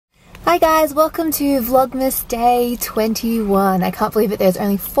Hi guys, welcome to Vlogmas day 21. I can't believe it, there's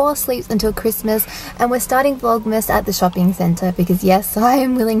only 4 sleeps until Christmas and we're starting Vlogmas at the shopping centre because yes, I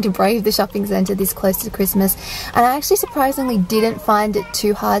am willing to brave the shopping centre this close to Christmas, and I actually surprisingly didn't find it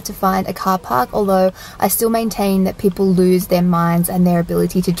too hard to find a car park, although I still maintain that people lose their minds and their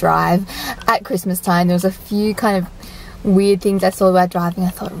ability to drive at Christmas time. There was a few kind of weird things I saw about driving. I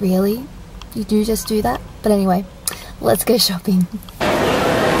thought, really? You do just do that? But anyway, let's go shopping.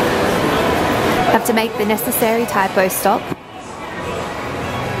 Have to make the necessary typo stop.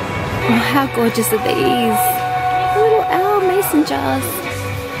 Oh, how gorgeous are these? Little owl mason jars.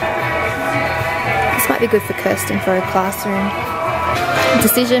 This might be good for Kirsten for her classroom.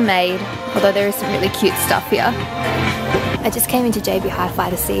 Decision made, although there is some really cute stuff here. I just came into JB Hi-Fi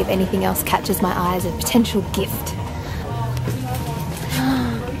to see if anything else catches my eye as a potential gift.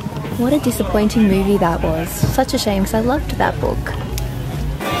 What a disappointing movie that was. Such a shame because I loved that book.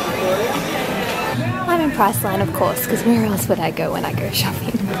 I'm in Priceline, of course, because where else would I go when I go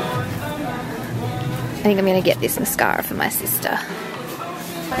shopping? I think I'm going to get this mascara for my sister.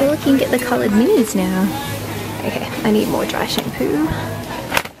 We're looking at the coloured minis now. Okay, I need more dry shampoo.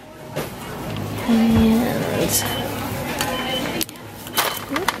 And...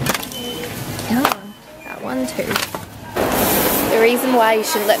 oh, that one too. The reason why you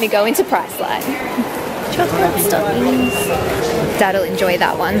shouldn't let me go into Priceline. Chocolate stockings. Dad'll enjoy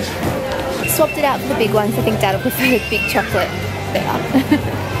that one. Swapped it out for the big ones. I think Dad'll prefer the big chocolate better.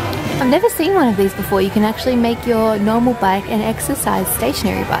 I've never seen one of these before. You can actually make your normal bike an exercise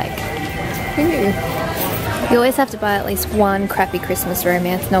stationary bike. Ooh. You always have to buy at least one crappy Christmas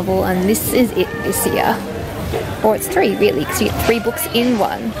romance novel, and this is it this year. Or it's 3 really, because you get 3 books in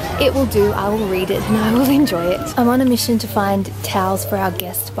one. It will do, I will read it and I will enjoy it. I'm on a mission to find towels for our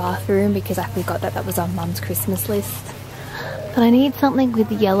guest bathroom because I forgot that that was on Mum's Christmas list. But I need something with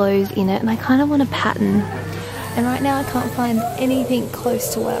yellows in it and I kind of want a pattern. And right now I can't find anything close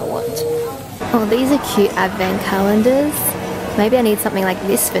to what I want. Oh, these are cute advent calendars. Maybe I need something like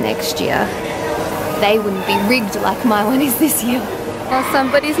this for next year. They wouldn't be rigged like my one is this year. Oh,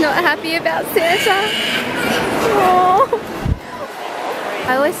 somebody's not happy about Santa. Oh.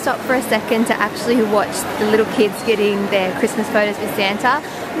 I always stop for a second to actually watch the little kids getting their Christmas photos with Santa.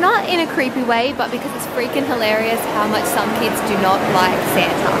 Not in a creepy way, but because it's freaking hilarious how much some kids do not like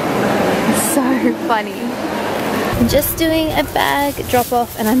Santa. It's so funny. I'm just doing a bag drop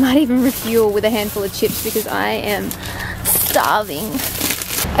off and I might even refuel with a handful of chips because I am starving.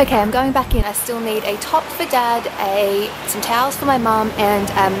 Okay, I'm going back in. I still need a top for Dad, some towels for my mum,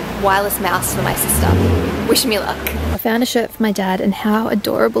 and wireless mouse for my sister. Wish me luck. I found a shirt for my dad, and how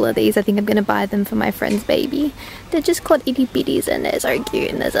adorable are these? I think I'm going to buy them for my friend's baby. They're just called itty bitties and they're so cute,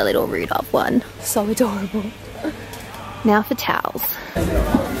 and there's a little Rudolph one. So adorable. Now for towels.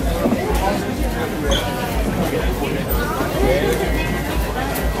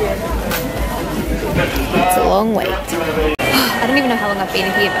 It's a long wait. I don't even know how long I've been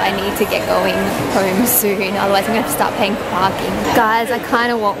here, but I need to get going home soon, otherwise I'm going to have to start paying for parking. Guys, I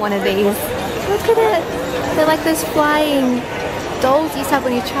kind of want one of these. Look at it. They're like those flying dolls you used to have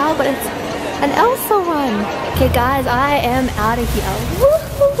when you're a child, but it's an Elsa one. Okay guys, I am out of here.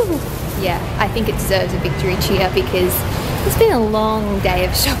 Woohoo! Yeah, I think it deserves a victory cheer because it's been a long day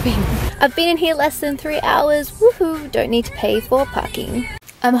of shopping. I've been in here less than 3 hours. Woohoo! Don't need to pay for parking.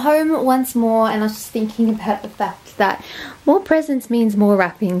 I'm home once more and I was just thinking about the fact that more presents means more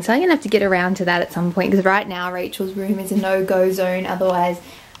wrapping, so I'm gonna have to get around to that at some point because right now Rachel's room is a no-go zone, otherwise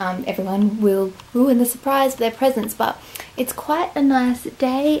everyone will ruin the surprise for their presents. But it's quite a nice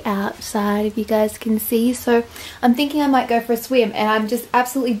day outside, if you guys can see, so I'm thinking I might go for a swim, and I'm just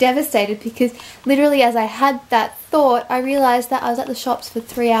absolutely devastated because literally as I had that thought I realised that I was at the shops for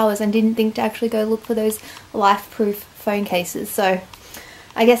 3 hours and didn't think to actually go look for those life-proof phone cases. So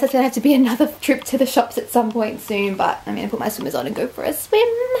I guess that's going to have to be another trip to the shops at some point soon, but I'm going to put my swimmers on and go for a swim.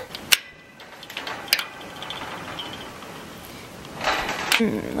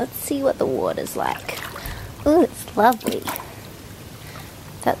 Let's see what the water's like. Oh, it's lovely.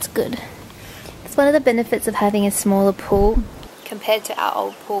 That's good. It's one of the benefits of having a smaller pool compared to our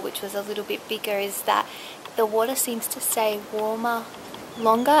old pool, which was a little bit bigger, is that the water seems to stay warmer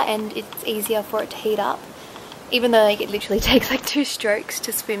longer and it's easier for it to heat up. Even though it literally takes like 2 strokes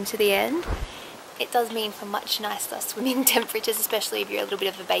to swim to the end, it does mean for much nicer swimming temperatures, especially if you're a little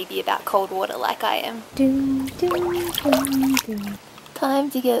bit of a baby about cold water like I am. Time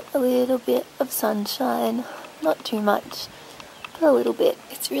to get a little bit of sunshine. Not too much, but a little bit.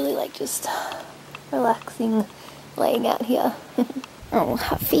 It's really like just relaxing laying out here. Oh,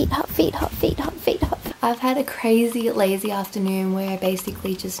 hot feet, hot feet, hot feet, hot feet, hot feet. I've had a crazy lazy afternoon where I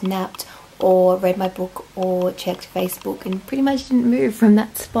basically just napped or read my book or checked Facebook and pretty much didn't move from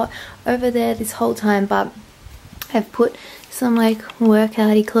that spot over there this whole time, but I've put some like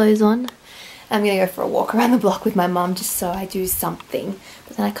workouty clothes on. I'm gonna go for a walk around the block with my mum just so I do something,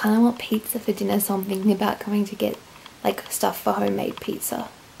 but then I kind of want pizza for dinner, so I'm thinking about coming to get like stuff for homemade pizza.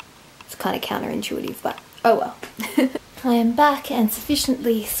 It's kind of counterintuitive, but oh well. I am back and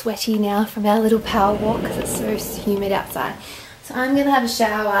sufficiently sweaty now from our little power walk because it's so humid outside. So I'm going to have a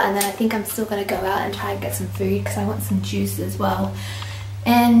shower and then I think I'm still going to go out and try and get some food because I want some juice as well.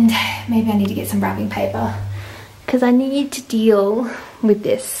 And maybe I need to get some wrapping paper because I need to deal with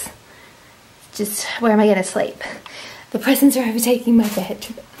this. Just, where am I going to sleep? The presents are overtaking my bed.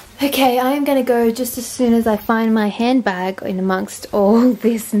 Okay, I am going to go just as soon as I find my handbag in amongst all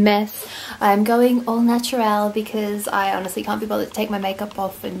this mess. I'm going all natural because I honestly can't be bothered to take my makeup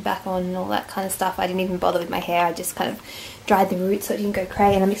off and back on and all that kind of stuff. I didn't even bother with my hair. I just kind of dried the roots so it didn't go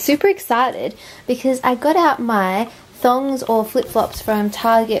cray. And I'm super excited because I got out my thongs or flip-flops from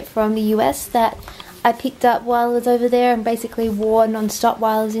Target from the US that I picked up while I was over there and basically wore non-stop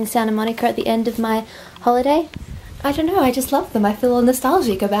while I was in Santa Monica at the end of my holiday. I don't know, I just love them. I feel all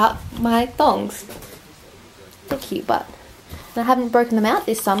nostalgic about my thongs. They're cute, but I haven't broken them out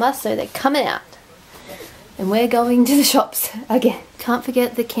this summer, so they're coming out. And we're going to the shops again. Can't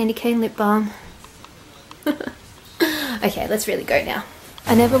forget the candy cane lip balm. Okay, let's really go now.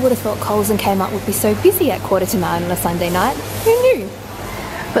 I never would have thought Coles and Kmart would be so busy at 9:15 on a Sunday night. Who knew?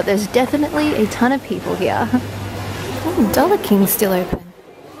 But there's definitely a ton of people here. Oh, Dollar King's still open.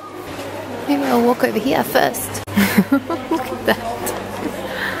 Maybe I'll walk over here first. Look at that.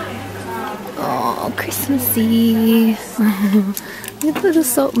 Oh, Christmassy. With little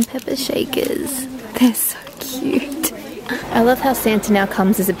salt and pepper shakers. They're so cute. I love how Santa now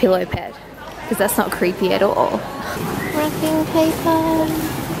comes as a pillow pet. Because that's not creepy at all. Wrapping paper.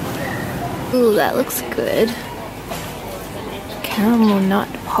 Ooh, that looks good. Caramel nut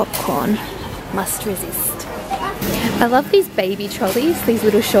popcorn. Must resist. I love these baby trolleys, these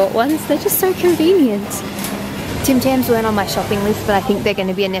little short ones. They're just so convenient. Tim Tams weren't on my shopping list, but I think they're going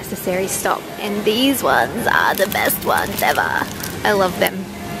to be a necessary stop. And these ones are the best ones ever. I love them.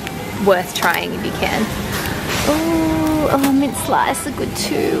 Worth trying if you can. Oh, mint slice are good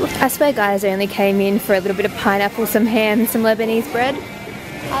too. I swear guys, I only came in for a little bit of pineapple, some ham, some Lebanese bread.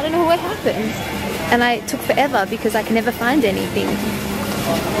 I don't know what happened. And I took forever because I can never find anything.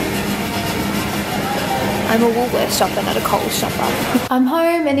 I'm a Woolworths shopper, not a Coles shopper. I'm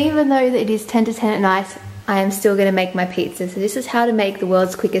home, and even though it is 10 to 10 at night, I am still going to make my pizza. So this is how to make the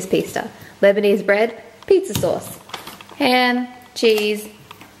world's quickest pizza. Lebanese bread, pizza sauce, ham, cheese,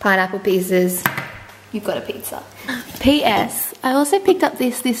 pineapple pieces. You've got a pizza. P.S. I also picked up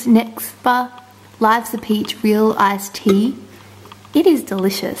this Nextbar Life's a Peach Real Iced Tea. It is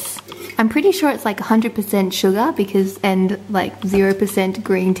delicious. I'm pretty sure it's like 100% sugar and like 0%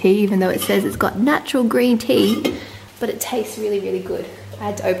 green tea, even though it says it's got natural green tea, but it tastes really, really good. I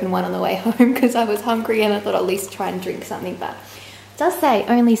had to open one on the way home because I was hungry and I thought I'd at least try and drink something, but it does say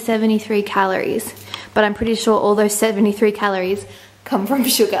only 73 calories, but I'm pretty sure all those 73 calories come from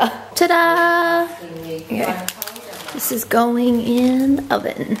sugar. Ta-da! Okay. This is going in the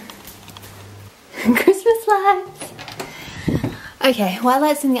oven. Christmas lights! Okay, while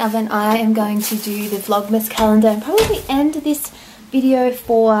that's in the oven, I am going to do the Vlogmas calendar and probably end this video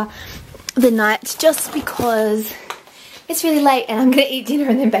for the night just because it's really late and I'm going to eat dinner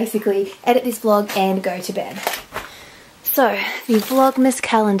and then basically edit this vlog and go to bed. So, the Vlogmas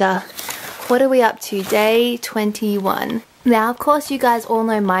calendar. What are we up to? Day 21. Now, of course, you guys all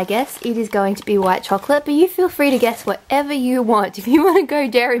know my guess. It is going to be white chocolate, but you feel free to guess whatever you want. If you want to go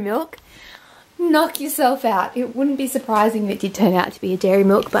dairy milk, knock yourself out. It wouldn't be surprising if it did turn out to be a dairy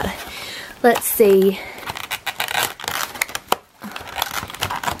milk, but let's see.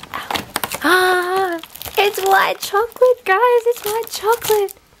 Ah, it's white chocolate, guys. It's white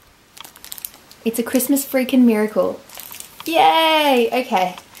chocolate. It's a Christmas freaking miracle. Yay!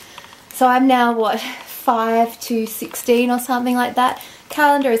 Okay. So I'm now, what, 5 to 16 or something like that.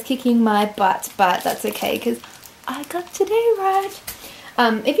 Calendar is kicking my butt, but that's okay because I got today right.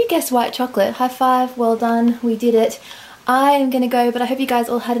 If you guessed white chocolate, high five, well done, we did it. I am gonna go, but I hope you guys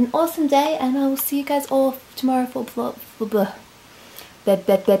all had an awesome day, and I will see you guys all tomorrow for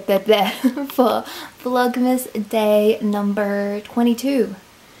Vlogmas day number 22.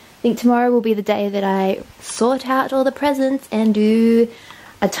 I think tomorrow will be the day that I sort out all the presents and do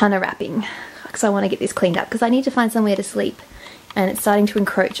a ton of wrapping, because I want to get this cleaned up, because I need to find somewhere to sleep, and it's starting to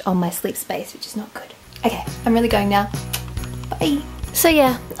encroach on my sleep space, which is not good. Okay, I'm really going now. Bye. So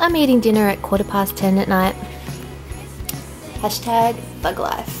yeah, I'm eating dinner at 10:15 at night. Hashtag thug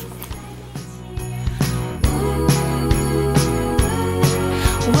life.